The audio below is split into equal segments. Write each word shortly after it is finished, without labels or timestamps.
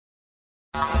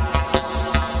I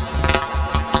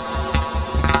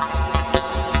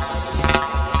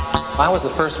was the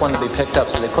first one to be picked up,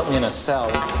 so they put me in a cell.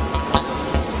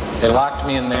 They locked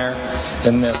me in there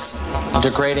in this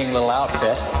degrading little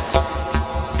outfit.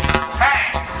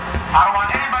 Hey, I don't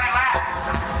want anybody laughing.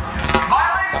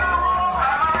 Violation of the rules,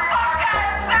 I'm a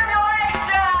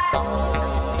simulation!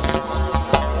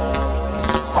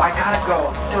 I gotta go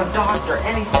to a doctor,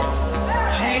 anything.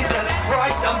 Jesus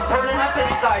Christ, I'm burning up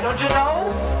inside, don't you know?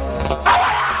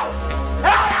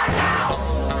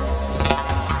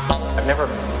 I've never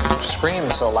screamed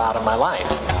so loud in my life.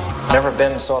 Never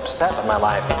been so upset in my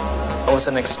life. It was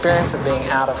an experience of being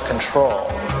out of control.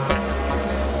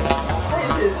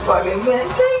 I just fucking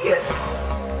can't take it.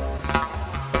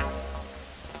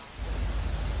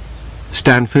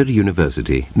 Stanford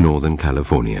University, Northern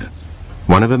California,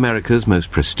 one of America's most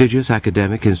prestigious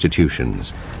academic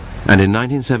institutions, and in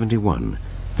 1971,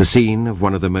 the scene of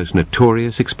one of the most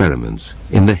notorious experiments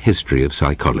in the history of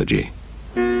psychology.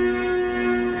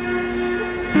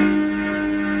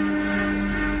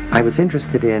 I was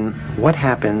interested in what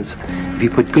happens if you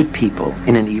put good people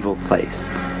in an evil place.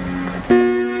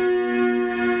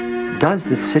 Does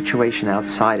the situation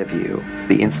outside of you,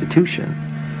 the institution,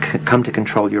 come to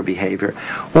control your behavior,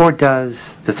 or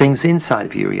does the things inside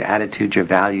of you, your attitudes, your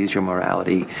values, your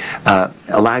morality,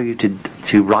 allow you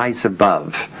to rise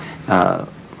above a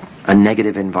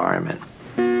negative environment?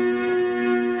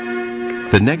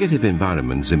 The negative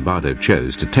environment Zimbardo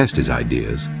chose to test his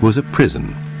ideas was a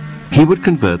prison. He would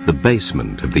convert the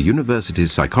basement of the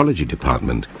university's psychology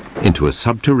department into a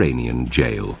subterranean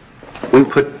jail. We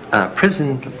put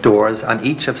prison doors on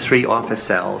each of 3 office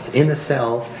cells. In the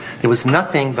cells, there was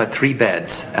nothing but 3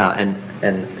 beds, and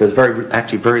there was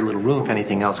actually very little room for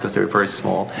anything else because they were very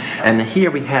small. And here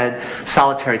we had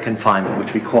solitary confinement,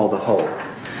 which we call the hole.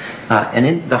 And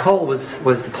in the hole was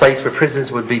the place where prisoners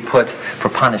would be put for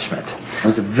punishment. It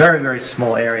was a very, very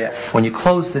small area. When you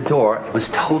closed the door, it was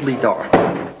totally dark.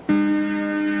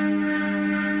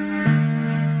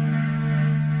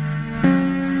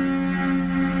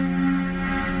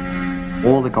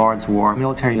 All the guards wore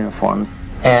military uniforms,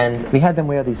 and we had them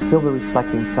wear these silver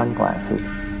reflecting sunglasses.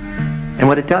 And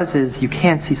what it does is you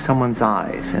can't see someone's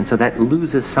eyes, and so that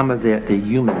loses some of the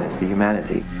humanness, the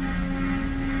humanity.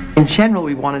 In general,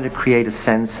 we wanted to create a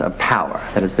sense of power.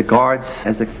 That is, the guards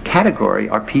as a category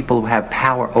are people who have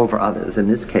power over others, in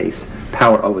this case,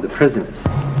 power over the prisoners.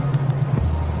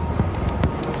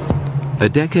 A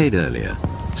decade earlier,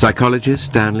 psychologist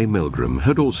Stanley Milgram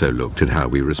had also looked at how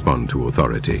we respond to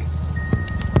authority.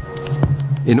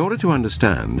 In order to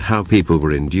understand how people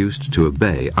were induced to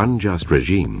obey unjust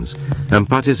regimes and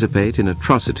participate in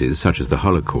atrocities such as the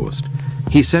Holocaust,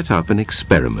 he set up an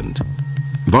experiment.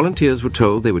 Volunteers were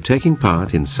told they were taking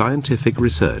part in scientific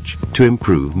research to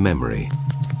improve memory.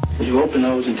 Would you open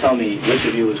those and tell me which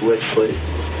of you is which, please?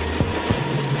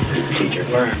 Teacher.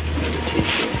 Learn.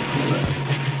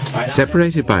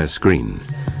 Separated by a screen,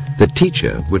 the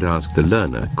teacher would ask the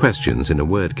learner questions in a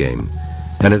word game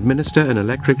and administer an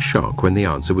electric shock when the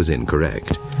answer was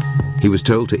incorrect. He was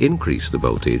told to increase the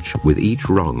voltage with each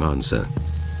wrong answer.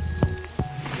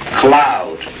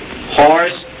 Cloud.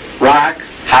 Horse. Rock.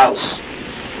 House.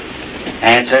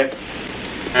 Answer.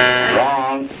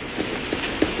 Wrong.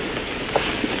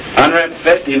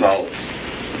 150 volts.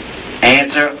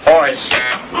 Answer. Horse.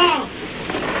 Oh.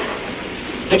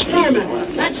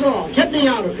 Experiment. That's all. Get me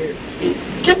out of here.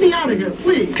 Get me out of here,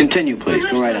 please. Continue, please.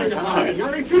 Go right on. I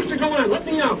refuse to go on. Let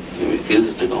me out. He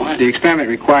refuses to go on. The experiment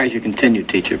requires you continue,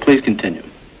 teacher. Please continue.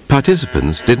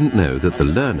 Participants didn't know that the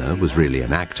learner was really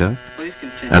an actor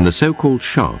and the so-called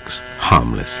shocks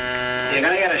harmless. You're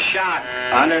going to get a shock.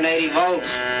 180 volts.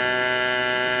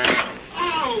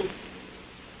 Oh!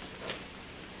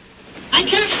 I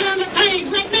can't stand the pain.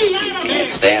 Let me out of I here.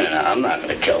 can't stand it. I'm not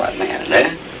going to kill that man,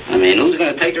 eh? I mean, who's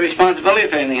going to take the responsibility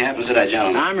if anything happens to that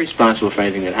gentleman? I'm responsible for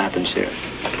anything that happens here.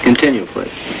 Continue,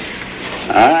 please.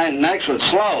 All right, next one.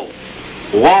 Slow.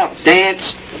 Walk, dance,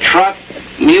 truck,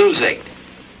 music.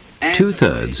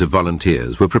 Two-thirds of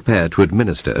volunteers were prepared to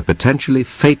administer a potentially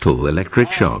fatal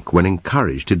electric shock when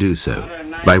encouraged to do so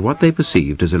by what they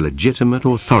perceived as a legitimate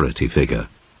authority figure.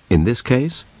 In this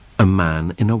case, a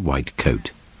man in a white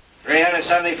coat.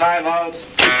 375 volts.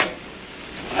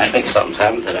 I think something's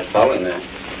happened to that fellow in there.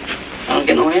 I don't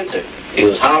get no answer. He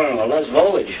was hollering for less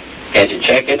voltage. Can't you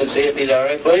check in and see if he's all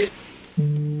right, please?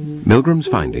 Milgram's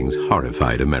findings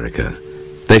horrified America.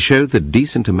 They showed that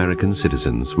decent American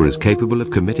citizens were as capable of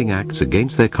committing acts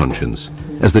against their conscience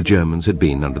as the Germans had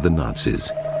been under the Nazis.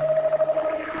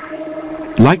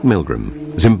 Like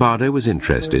Milgram, Zimbardo was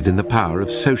interested in the power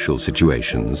of social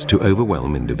situations to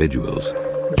overwhelm individuals.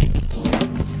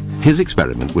 His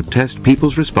experiment would test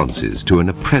people's responses to an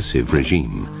oppressive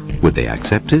regime. Would they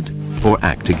accept it or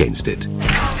act against it?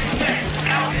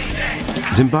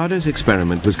 Zimbardo's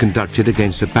experiment was conducted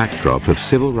against a backdrop of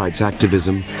civil rights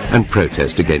activism and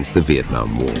protest against the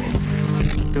Vietnam War.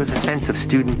 There was a sense of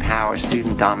student power,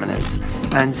 student dominance,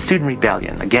 and student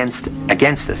rebellion against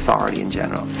authority in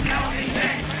general.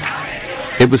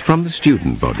 It was from the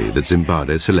student body that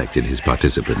Zimbardo selected his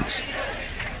participants.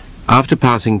 After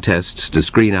passing tests to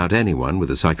screen out anyone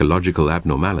with a psychological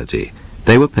abnormality,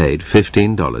 they were paid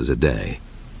 $15 a day.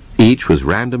 Each was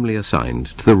randomly assigned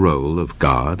to the role of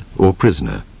guard or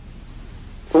prisoner.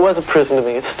 It was a prison to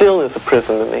me. It still is a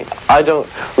prison to me. I don't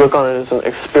look on it as an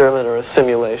experiment or a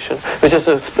simulation. It's just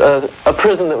a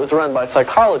prison that was run by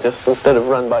psychologists instead of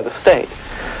run by the state.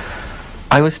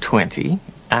 I was 20,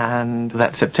 and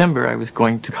that September I was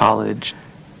going to college,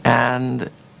 and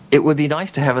it would be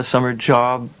nice to have a summer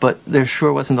job, but there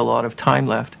sure wasn't a lot of time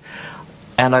left.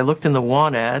 And I looked in the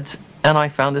want ads, and I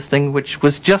found this thing which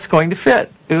was just going to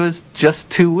fit. It was just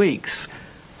 2 weeks.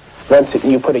 Once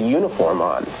you put a uniform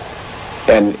on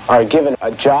and are given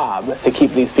a job to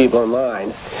keep these people in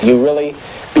line, you really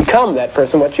become that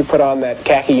person. Once you put on that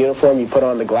khaki uniform, you put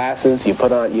on the glasses, you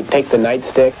take the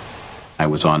nightstick. I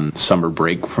was on summer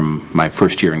break from my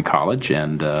first year in college,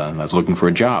 and I was looking for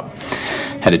a job.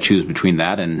 Had to choose between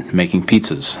that and making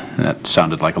pizzas. That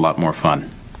sounded like a lot more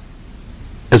fun.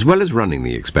 As well as running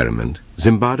the experiment,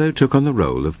 Zimbardo took on the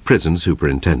role of prison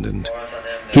superintendent.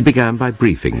 He began by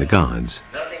briefing the guards.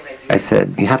 I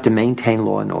said, you have to maintain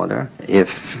law and order.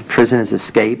 If prisoners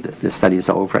escape, the study is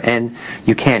over, and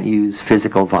you can't use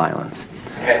physical violence.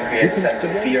 You can create a sense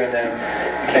of fear in them.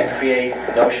 You can create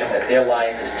the notion that their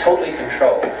life is totally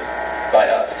controlled by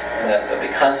us, and that there'll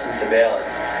be constant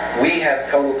surveillance. We have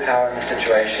total power in the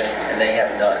situation, and they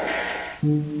have none.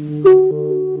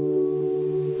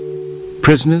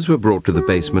 Prisoners were brought to the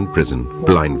basement prison,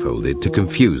 blindfolded, to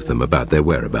confuse them about their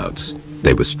whereabouts.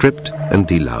 They were stripped and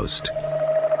deloused.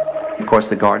 Of course,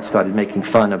 the guards started making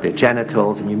fun of their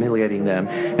genitals and humiliating them.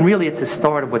 And really, it's the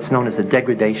start of what's known as the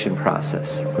degradation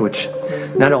process, which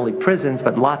not only prisons,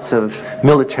 but lots of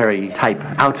military-type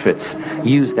outfits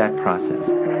use that process.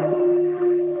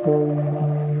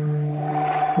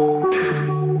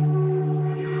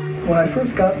 When I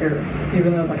first got here,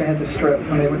 even though I had to strip,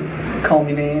 when they would call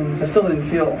me names, I still didn't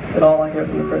feel at all like I was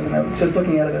in the prison. I was just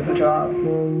looking at it as a job.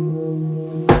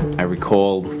 I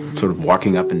recall sort of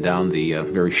walking up and down the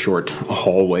very short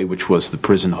hallway, which was the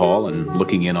prison hall, and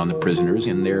looking in on the prisoners,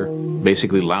 and they're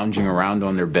basically lounging around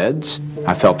on their beds.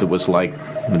 I felt it was like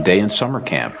a day in summer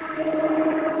camp.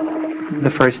 The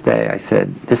first day I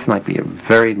said, this might be a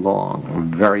very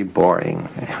long, very boring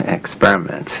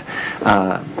experiment,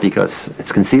 because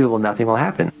it's conceivable nothing will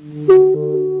happen.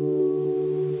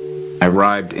 I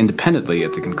arrived independently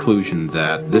at the conclusion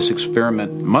that this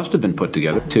experiment must have been put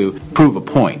together to prove a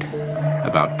point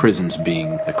about prisons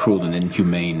being a cruel and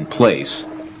inhumane place,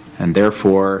 and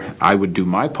therefore I would do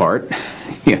my part,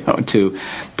 to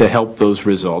help those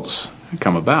results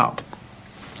come about.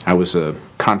 I was a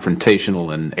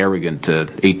confrontational and arrogant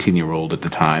 18-year-old at the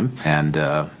time, and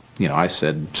I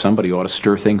said somebody ought to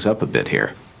stir things up a bit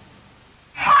here.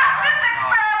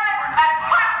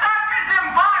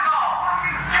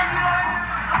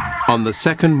 On the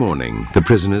second morning, the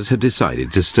prisoners had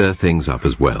decided to stir things up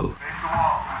as well.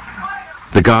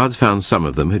 The guards found some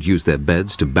of them had used their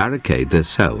beds to barricade their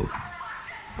cell.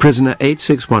 Prisoner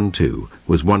 8612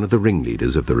 was one of the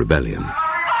ringleaders of the rebellion.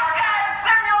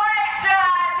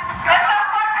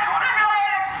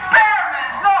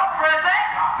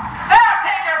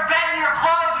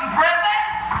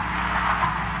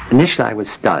 Initially, I was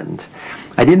stunned.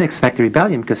 I didn't expect a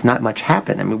rebellion because not much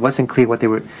happened. I mean, it wasn't clear what they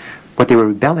were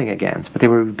rebelling against, but they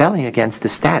were rebelling against the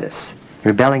status,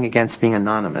 rebelling against being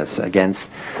anonymous, against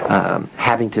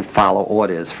having to follow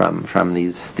orders from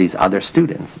these other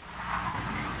students.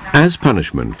 As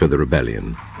punishment for the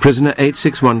rebellion, prisoner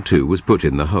 8612 was put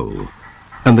in the hole,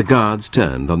 and the guards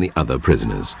turned on the other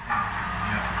prisoners.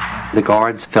 The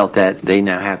guards felt that they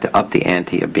now have to up the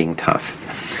ante of being tough.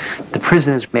 The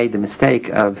prisoners made the mistake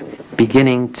of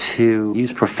beginning to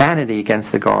use profanity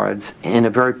against the guards in a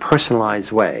very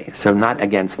personalized way. So not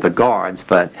against the guards,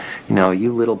 but,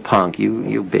 you little punk,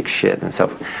 you big shit, and so.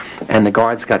 And the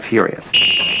guards got furious.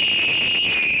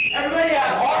 Everybody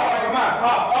out!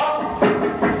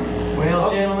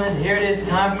 Well, gentlemen, here it is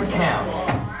time for count.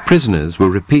 Prisoners were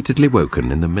repeatedly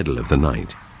woken in the middle of the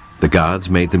night. The guards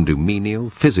made them do menial,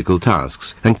 physical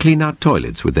tasks and clean out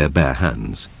toilets with their bare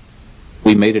hands.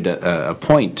 We made it a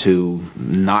point to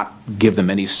not give them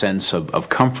any sense of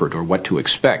comfort or what to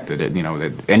expect, that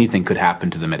anything could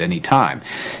happen to them at any time,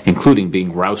 including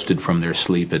being rousted from their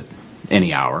sleep at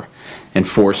any hour and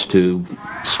forced to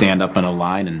stand up in a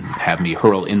line and have me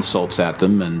hurl insults at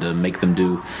them and make them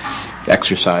do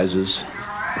exercises.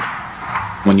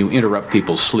 When you interrupt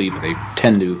people's sleep, they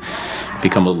tend to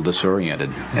become a little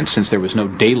disoriented. And since there was no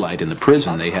daylight in the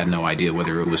prison, they had no idea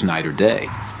whether it was night or day.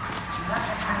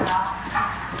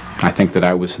 I think that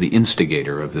I was the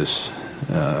instigator of this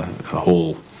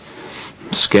whole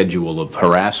schedule of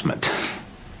harassment.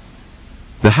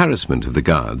 The harassment of the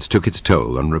guards took its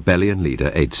toll on rebellion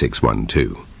leader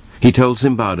 8612. He told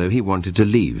Zimbardo he wanted to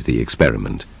leave the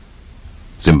experiment.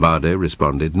 Zimbardo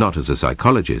responded not as a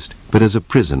psychologist, but as a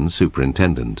prison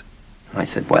superintendent. I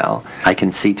said, well, I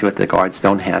can see to it the guards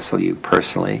don't hassle you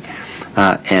personally,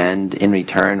 and in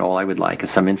return all I would like is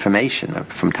some information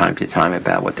from time to time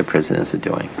about what the prisoners are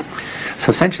doing. So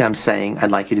essentially I'm saying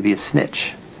I'd like you to be a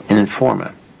snitch, an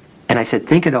informer. And I said,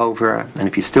 think it over, and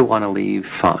if you still want to leave,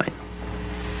 fine.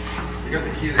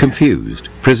 Confused,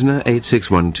 prisoner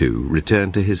 8612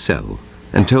 returned to his cell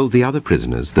and told the other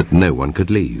prisoners that no one could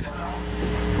leave.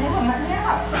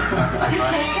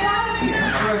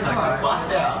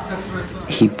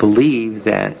 He believed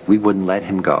that we wouldn't let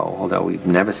him go, although we've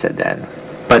never said that.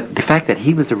 But the fact that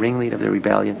he was the ringleader of the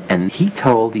rebellion, and he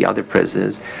told the other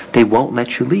prisoners, they won't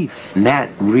let you leave. And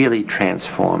that really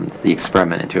transformed the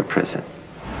experiment into a prison.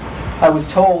 I was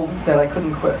told that I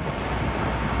couldn't quit.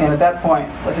 And at that point,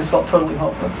 I just felt totally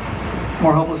hopeless.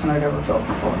 More hopeless than I'd ever felt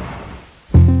before.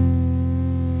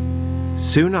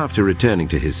 Soon after returning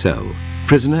to his cell,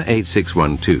 prisoner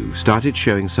 8612 started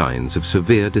showing signs of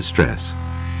severe distress.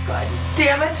 God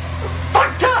damn it!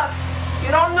 Fucked up!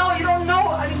 You don't know! I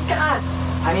mean, God!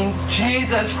 I mean,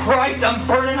 Jesus Christ, I'm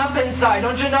burning up inside,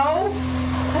 don't you know?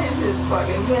 I just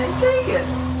fucking can't take it.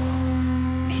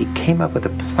 He came up with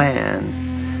a plan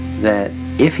that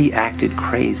if he acted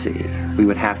crazy, we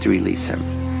would have to release him. I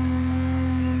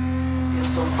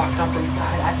feel so fucked up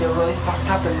inside. I feel really fucked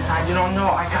up inside. You don't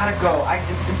know. I gotta go.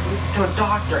 To a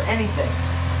doctor, anything.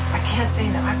 I can't say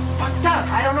that. I'm fucked up.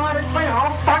 I don't know how to explain it.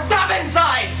 I'm all fucked up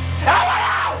inside. Help me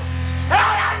out!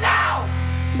 Help me now!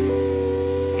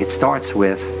 It starts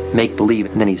with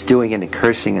make-believe, and then he's doing it and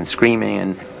cursing and screaming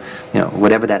and,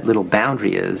 whatever that little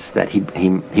boundary is that he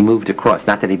moved across.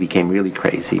 Not that he became really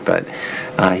crazy, but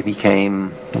he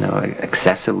became,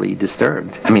 excessively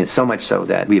disturbed. I mean, so much so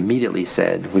that we immediately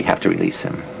said we have to release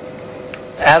him.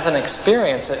 As an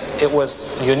experience, it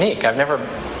was unique. I've never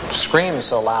screamed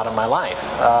so loud in my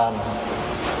life.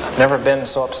 I've never been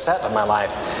so upset in my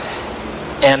life.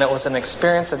 And it was an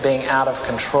experience of being out of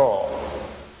control.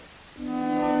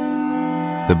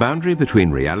 The boundary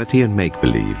between reality and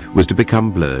make-believe was to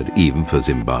become blurred even for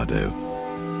Zimbardo.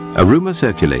 A rumor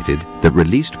circulated that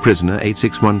released prisoner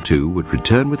 8612 would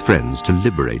return with friends to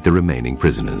liberate the remaining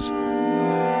prisoners.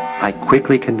 I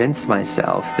quickly convinced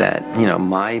myself that,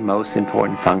 my most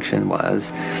important function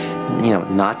was,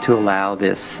 not to allow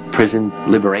this prison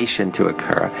liberation to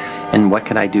occur. And what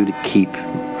can I do to keep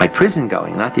my prison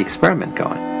going, not the experiment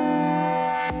going?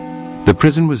 The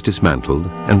prison was dismantled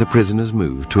and the prisoners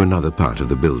moved to another part of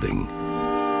the building.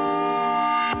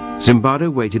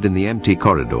 Zimbardo waited in the empty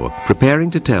corridor, preparing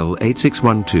to tell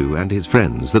 8612 and his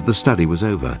friends that the study was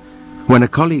over, when a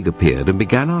colleague appeared and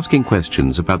began asking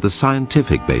questions about the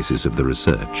scientific basis of the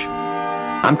research.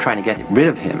 I'm trying to get rid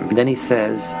of him. And then he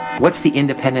says, what's the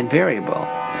independent variable?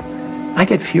 I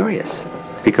get furious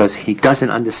because he doesn't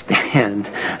understand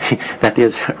that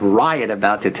there's a riot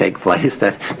about to take place,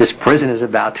 that this prison is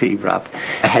about to erupt.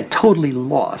 I had totally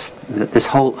lost this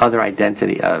whole other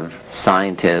identity of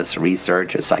scientist,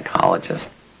 researcher, psychologist.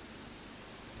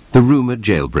 The rumored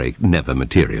jailbreak never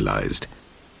materialized.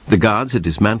 The guards had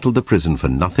dismantled the prison for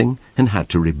nothing and had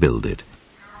to rebuild it.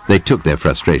 They took their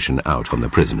frustration out on the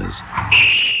prisoners.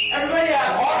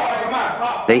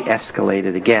 They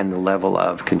escalated again the level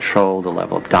of control, the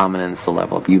level of dominance, the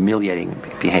level of humiliating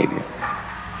behavior.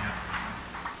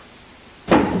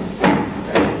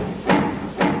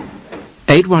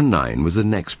 "819 was the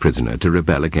next prisoner to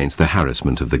rebel against the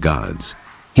harassment of the guards.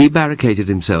 He barricaded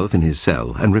himself in his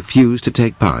cell and refused to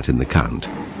take part in the count.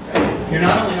 You're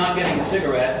not only not getting a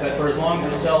cigarette, but for as long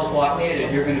as the cell's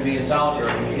blockaded, you're going to be in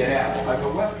solitary when you get out.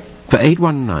 For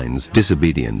 819's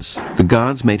disobedience, the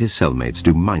guards made his cellmates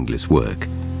do mindless work.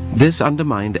 This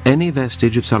undermined any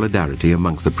vestige of solidarity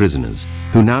amongst the prisoners,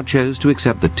 who now chose to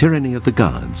accept the tyranny of the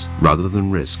guards rather than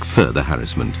risk further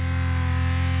harassment.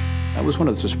 That was one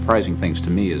of the surprising things to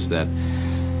me, is that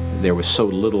there was so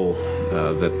little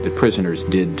that the prisoners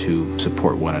did to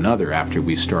support one another after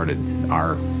we started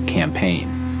our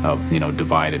campaign of,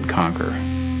 divide and conquer.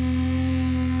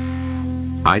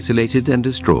 Isolated and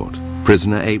distraught,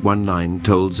 prisoner 819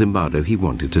 told Zimbardo he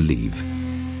wanted to leave.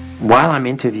 While I'm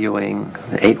interviewing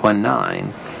the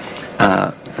 819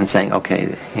 and saying,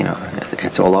 okay,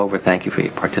 it's all over, thank you for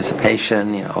your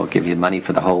participation, I'll give you money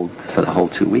for the whole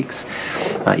 2 weeks,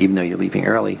 even though you're leaving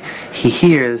early, he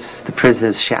hears the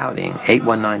prisoners shouting,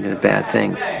 819 did a bad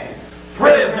thing.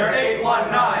 Prisoner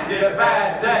 819 did a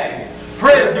bad thing.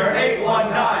 Prisoner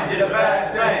 819 did a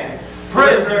bad thing.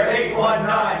 Prisoner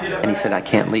 819 did a bad thing. And he said, I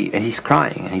can't leave. And he's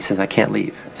crying, and he says, I can't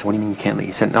leave. I said, what do you mean you can't leave?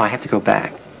 He said, no, I have to go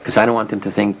back, because I don't want them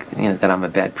to think that I'm a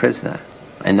bad prisoner.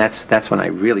 And that's when I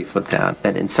really flipped out.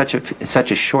 That in such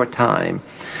a short time,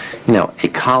 a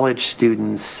college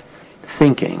student's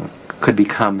thinking could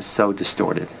become so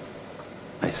distorted.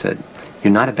 I said,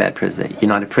 you're not a bad prisoner. You're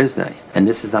not a prisoner. And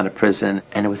this is not a prison.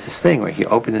 And it was this thing where he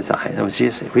opened his eyes. It was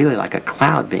just really like a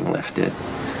cloud being lifted.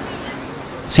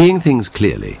 Seeing things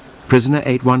clearly, prisoner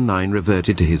 819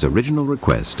 reverted to his original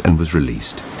request and was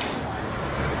released.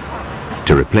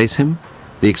 To replace him,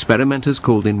 the experimenters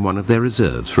called in one of their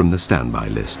reserves from the standby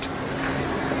list.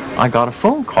 I got a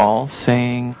phone call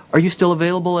saying, are you still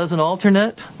available as an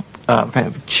alternate? Kind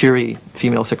of cheery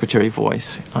female secretary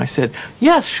voice. I said,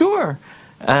 yes, sure.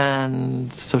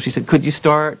 And so she said, could you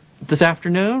start this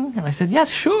afternoon? And I said,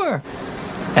 yes, sure.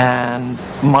 And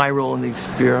my role in the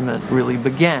experiment really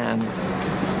began.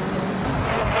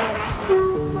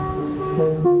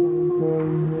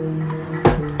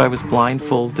 I was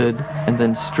blindfolded and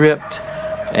then stripped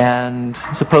and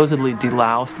supposedly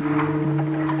deloused.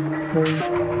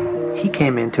 He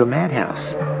came into a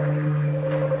madhouse,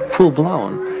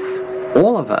 full-blown.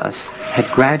 All of us had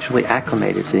gradually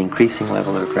acclimated to the increasing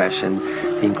level of aggression,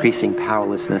 the increasing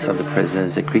powerlessness of the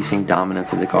prisoners, the increasing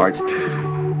dominance of the guards.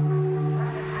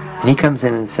 And he comes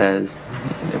in and says,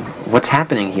 what's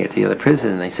happening here to the other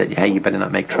prisoners? And they said, hey, you better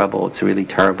not make trouble. It's really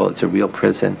terrible. It's a real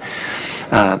prison.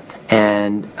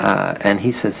 And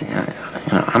he says,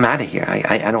 I'm out of here.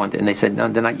 I don't want to. And they said, no,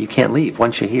 they're not, you can't leave.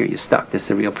 Once you're here, you're stuck. This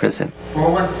is a real prison.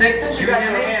 416, you got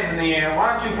your hands in the air.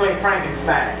 Why don't you play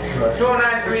Frankenstein?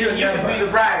 293, you can be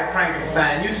the bride of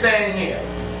Frankenstein. You stand here.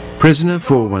 Prisoner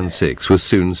 416 was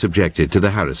soon subjected to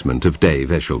the harassment of Dave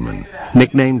Eshelman,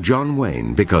 nicknamed John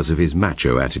Wayne because of his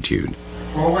macho attitude.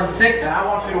 416, I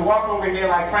want you to walk over here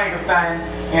like Frankenstein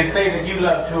and say that you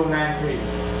love 293.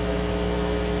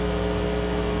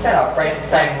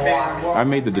 I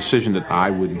made the decision that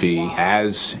I would be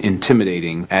as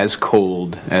intimidating, as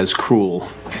cold, as cruel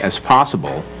as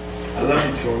possible. I love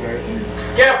you,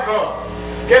 293. Get up close.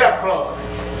 Get up close.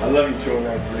 I love you,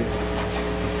 293.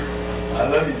 I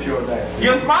love you, 293.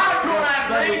 You smile,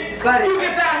 293. You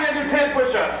get down here and do 10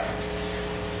 push-ups.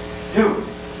 2,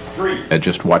 3. I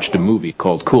just watched a movie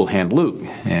called Cool Hand Luke,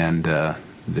 and the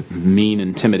mean,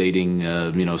 intimidating,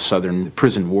 Southern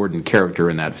prison warden character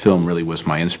in that film really was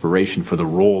my inspiration for the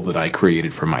role that I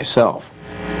created for myself.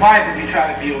 Why did you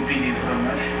try to be obedient so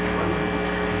much?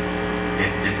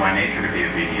 It's my nature to be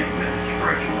obedient, Mr.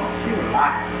 Reginald. You were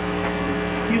lying.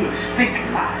 You were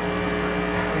stinking lying.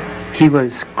 He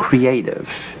was creative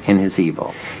in his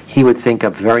evil. He would think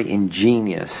up very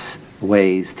ingenious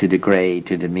ways to degrade,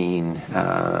 to demean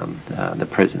the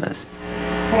prisoners.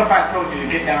 What if I told you to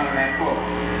get down on that floor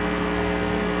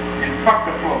and fuck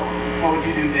the floor? What would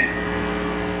you do then?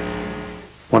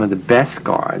 One of the best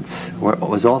guards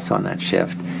was also on that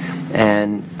shift,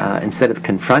 and instead of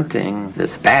confronting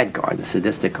this bad guard, the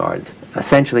sadistic guard,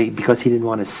 essentially because he didn't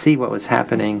want to see what was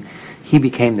happening, he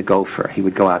became the gopher. He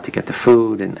would go out to get the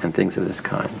food and things of this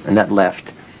kind, and that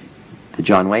left the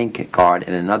John Wayne guard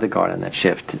and another guard on that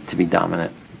shift to be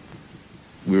dominant.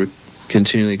 We were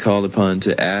continually called upon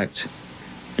to act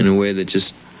in a way that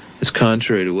just is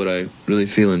contrary to what I really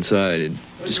feel inside.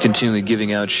 Just continually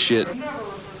giving out shit.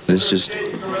 It's just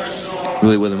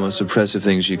really one of the most oppressive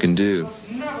things you can do.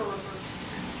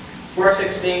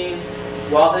 416,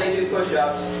 while they do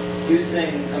push-ups, you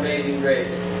sing Amazing Grace.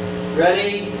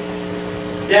 Ready?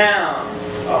 Down.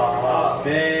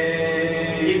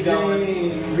 Keep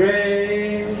going.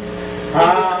 Grace.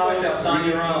 Push-ups on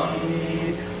your own.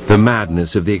 The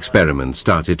madness of the experiment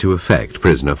started to affect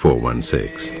prisoner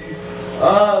 416.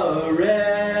 A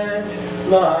wretch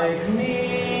like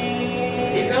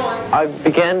me. Keep going. I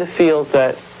began to feel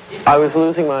that I was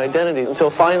losing my identity until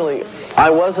finally I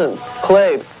wasn't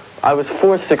Clay. I was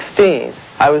 416.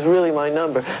 I was really my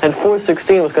number. And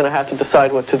 416 was going to have to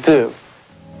decide what to do.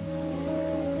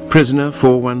 Prisoner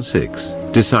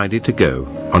 416 decided to go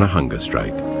on a hunger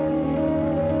strike.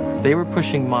 They were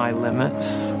pushing my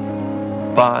limits,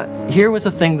 but here was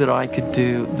a thing that I could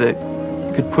do that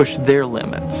could push their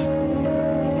limits.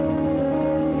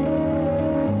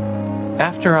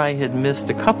 After I had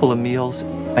missed a couple of meals,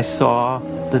 I saw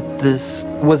that this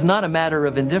was not a matter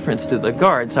of indifference to the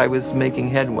guards. I was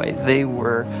making headway. They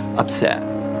were upset.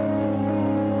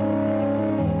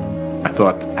 I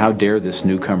thought, how dare this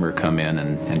newcomer come in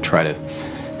and try to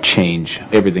change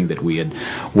everything that we had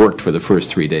worked for the first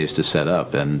 3 days to set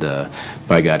up, and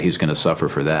by God, he's going to suffer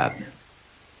for that.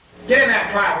 Get in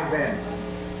that closet then.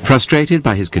 Frustrated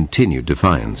by his continued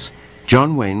defiance,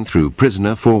 John Wayne threw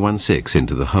prisoner 416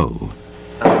 into the hole.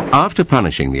 After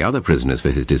punishing the other prisoners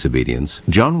for his disobedience,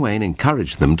 John Wayne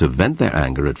encouraged them to vent their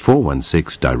anger at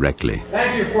 416 directly.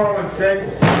 Thank you, 416.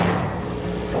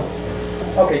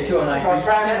 Okay, 209. I'll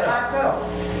try that myself.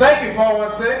 Thank you,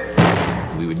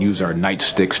 416. We would use our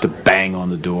nightsticks to bang on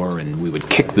the door, and we would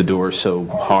kick the door so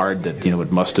hard that,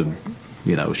 it must have,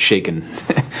 shaken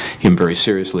him very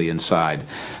seriously inside,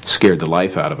 scared the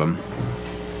life out of him.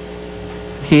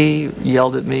 He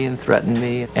yelled at me and threatened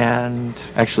me and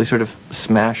actually sort of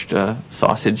smashed a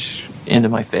sausage into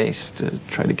my face to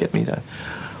try to get me to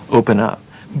open up.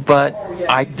 But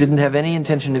I didn't have any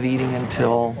intention of eating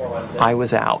until I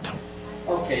was out.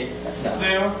 Okay, that's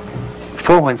done.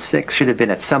 416 should have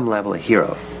been at some level a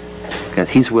hero, because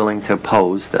he's willing to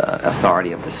oppose the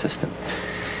authority of the system.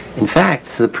 In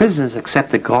fact, the prisoners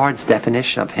accept the guards'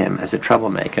 definition of him as a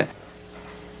troublemaker.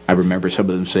 I remember some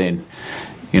of them saying,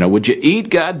 would you eat,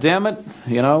 goddammit?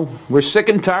 We're sick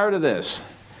and tired of this.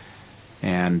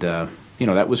 And,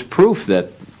 that was proof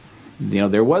that,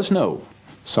 there was no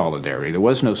solidarity, there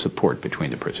was no support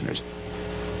between the prisoners.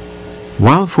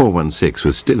 While 416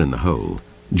 was still in the hole,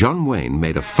 John Wayne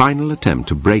made a final attempt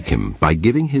to break him by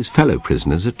giving his fellow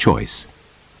prisoners a choice.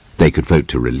 They could vote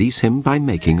to release him by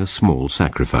making a small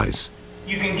sacrifice.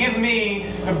 You can give me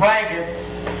the blankets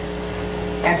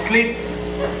and sleep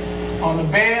on the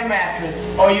bare mattress,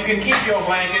 or you can keep your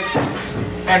blankets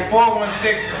and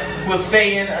 416 will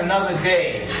stay in another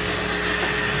day.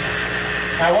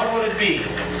 Now what would it be?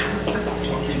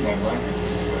 I'll keep my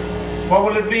blankets. What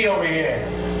will it be over here?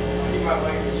 I'll keep my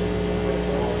blankets.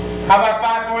 How about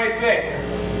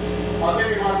 5486? I'll give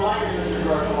you my blanket, Mr.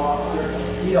 Correctional Officer.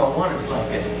 You don't want his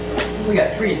blanket. We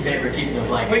got 3 in favor of keeping the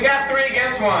blanket. We got 3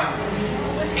 against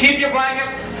 1. Keep your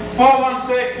blankets.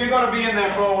 416, you're going to be in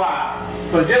there for a while.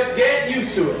 So just get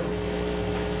used to it.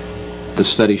 The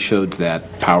study showed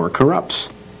that power corrupts,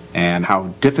 and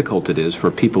how difficult it is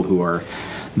for people who are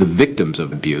the victims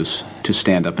of abuse to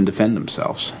stand up and defend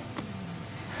themselves.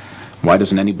 Why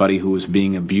doesn't anybody who is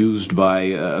being abused by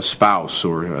a spouse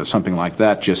or something like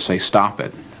that just say, stop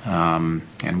it?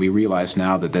 And we realize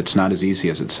now that that's not as easy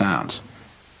as it sounds.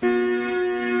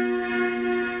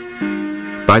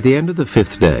 By the end of the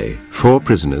 5th day, 4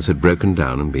 prisoners had broken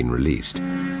down and been released.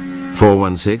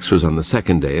 416 was on the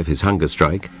 2nd day of his hunger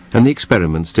strike, and the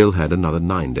experiment still had another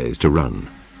 9 days to run.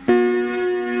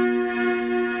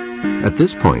 At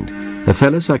this point, a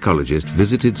fellow psychologist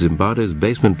visited Zimbardo's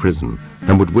basement prison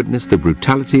and would witness the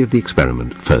brutality of the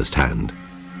experiment firsthand.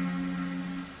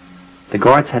 The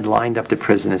guards had lined up the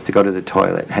prisoners to go to the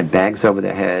toilet, had bags over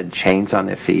their head, chains on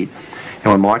their feet,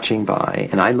 and were marching by.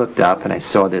 And I looked up and I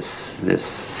saw this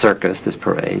circus, this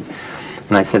parade,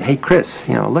 and I said, "Hey, Chris,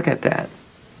 look at that."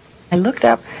 I looked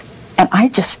up and I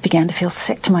just began to feel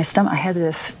sick to my stomach. I had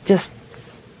this just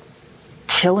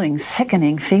chilling,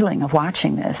 sickening feeling of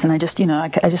watching this, and I just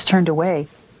turned away,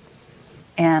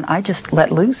 and I just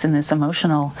let loose in this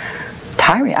emotional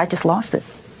tirade. I just lost it.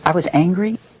 I was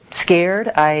angry,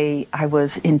 scared. I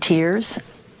was in tears.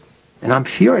 And I'm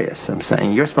furious. I'm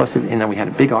saying, you're supposed to, we had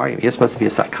a big argument. You're supposed to be a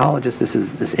psychologist. This is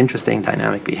this interesting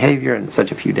dynamic behavior in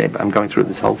such a few days. I'm going through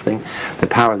this whole thing, the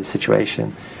power of the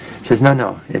situation. She says,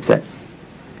 no, it's that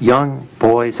young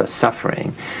boys are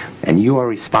suffering, and you are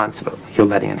responsible. You're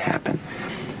letting it happen.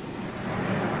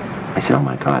 I said, oh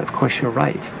my God, of course you're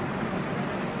right.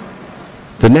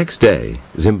 The next day,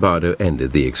 Zimbardo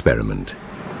ended the experiment.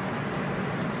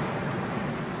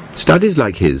 Studies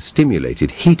like his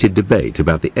stimulated heated debate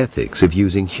about the ethics of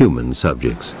using human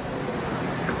subjects.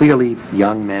 Clearly,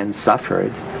 young men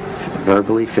suffered,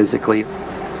 verbally, physically.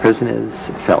 Prisoners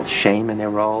felt shame in their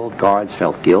role. Guards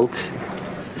felt guilt.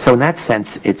 So in that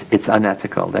sense, it's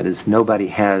unethical. That is, nobody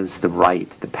has the right,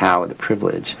 the power, the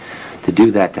privilege to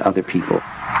do that to other people.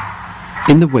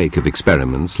 In the wake of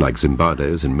experiments like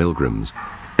Zimbardo's and Milgram's,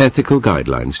 ethical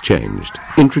guidelines changed,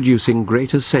 introducing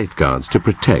greater safeguards to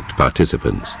protect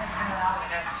participants.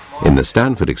 In the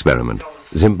Stanford experiment,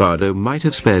 Zimbardo might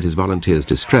have spared his volunteers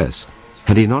distress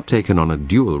had he not taken on a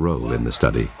dual role in the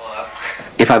study.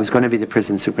 If I was going to be the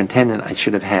prison superintendent, I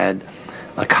should have had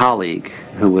a colleague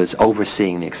who was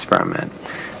overseeing the experiment,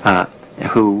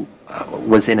 who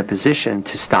was in a position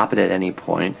to stop it at any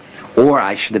point, or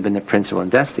I should have been the principal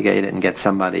investigator and get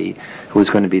somebody who was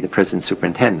going to be the prison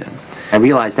superintendent. I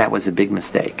realized that was a big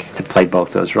mistake, to play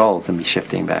both those roles and be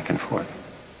shifting back and forth.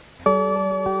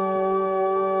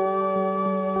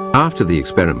 After the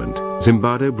experiment,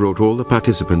 Zimbardo brought all the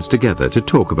participants together to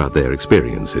talk about their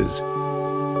experiences.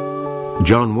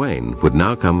 John Wayne would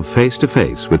now come face to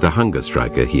face with the hunger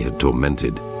striker he had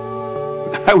tormented.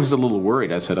 I was a little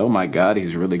worried. I said, oh my God,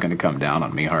 he's really going to come down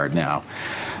on me hard now,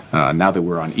 now that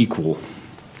we're on equal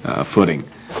footing.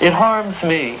 It harms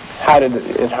me. How did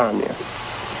it harm you?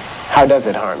 How does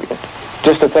it harm you?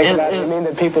 Just to think about it, you mean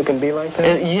that people can be like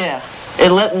that? Yeah. It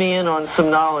let me in on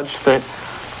some knowledge that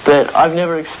I've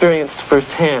never experienced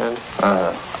firsthand.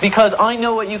 Because I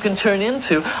know what you can turn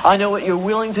into. I know what you're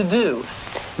willing to do.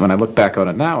 When I look back on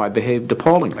it now, I behaved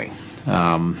appallingly.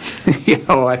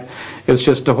 It was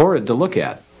just horrid to look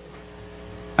at.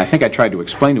 I think I tried to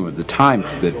explain to him at the time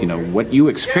that, what you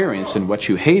experienced and what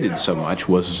you hated so much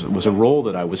was a role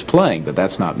that I was playing,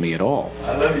 that's not me at all.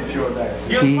 I love you, Jordan.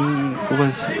 He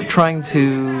was trying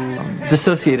to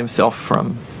dissociate himself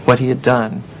from what he had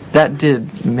done. That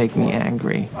did make me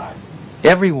angry.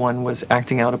 Everyone was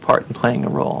acting out a part and playing a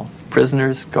role.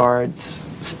 Prisoners, guards,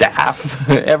 staff,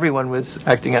 everyone was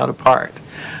acting out a part.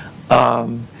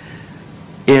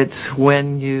 It's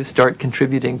when you start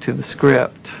contributing to the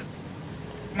script,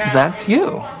 that's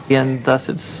you. And thus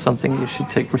it's something you should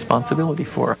take responsibility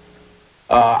for.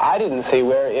 I didn't see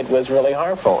where it was really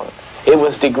harmful. It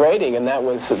was degrading, and that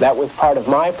was part of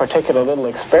my particular little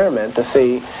experiment to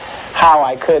see how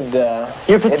I could...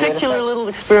 Your particular little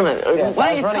experiment. Yes,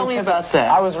 Why don't you tell me about that?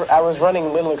 I was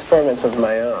running little experiments of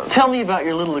my own. Tell me about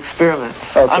your little experiments.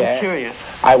 Okay. I'm curious.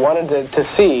 I wanted to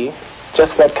see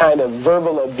just what kind of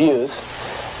verbal abuse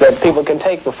that people can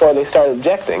take before they start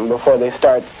objecting, before they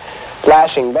start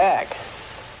lashing back.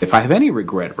 If I have any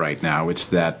regret right now, it's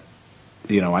that,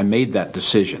 I made that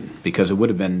decision, because it would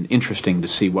have been interesting to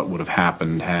see what would have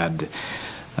happened had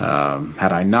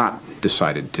I not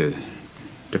decided to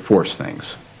force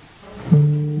things.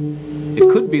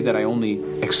 It could be that I only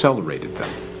accelerated them,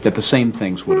 that the same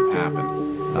things would have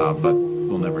happened, but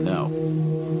we'll never know.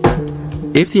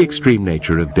 If the extreme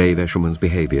nature of Dave Eshelman's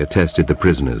behavior tested the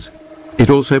prisoners, it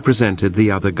also presented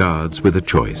the other guards with a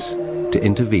choice, to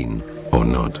intervene or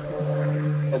not.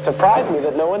 It surprised me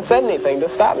that no one said anything to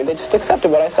stop me. They just accepted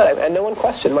what I said, and no one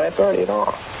questioned my authority at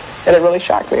all. And it really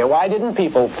shocked me. Why didn't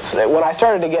people, when I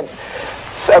started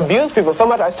to abuse people so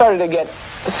much, I started to get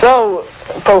so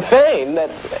profane that,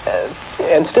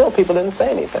 and still people didn't say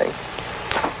anything.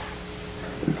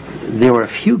 There were a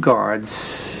few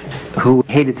guards who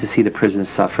hated to see the prisoners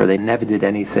suffer. They never did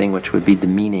anything which would be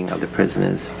demeaning of the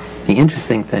prisoners. The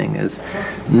interesting thing is,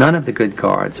 none of the good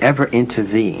guards ever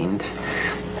intervened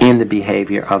in the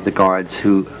behavior of the guards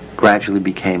who gradually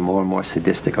became more and more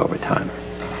sadistic over time.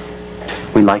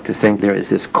 We like to think there is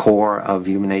this core of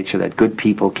human nature that good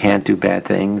people can't do bad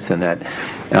things, and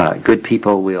that good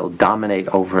people will dominate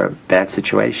over bad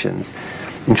situations.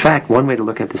 In fact, one way to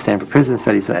look at the Stanford Prison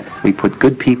Studies is that we put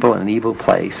good people in an evil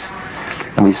place,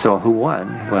 and we saw who won.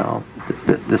 Well,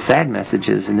 the sad message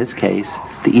is, in this case,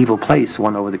 the evil place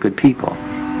won over the good people.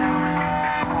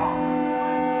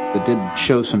 It did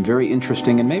show some very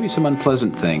interesting and maybe some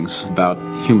unpleasant things about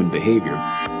human behavior.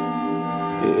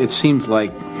 It seems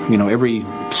like, every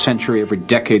century, every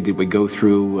decade that we go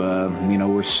through,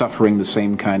 we're suffering the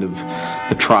same kind of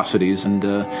atrocities, and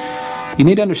you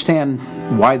need to understand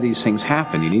why these things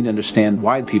happen. You need to understand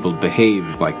why people behave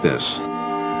like this.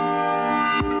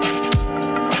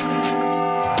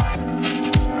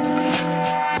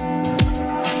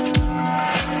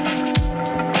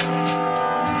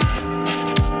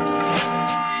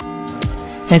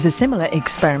 There's a similar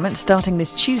experiment starting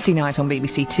this Tuesday night on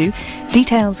BBC Two.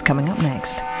 Details coming up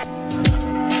next.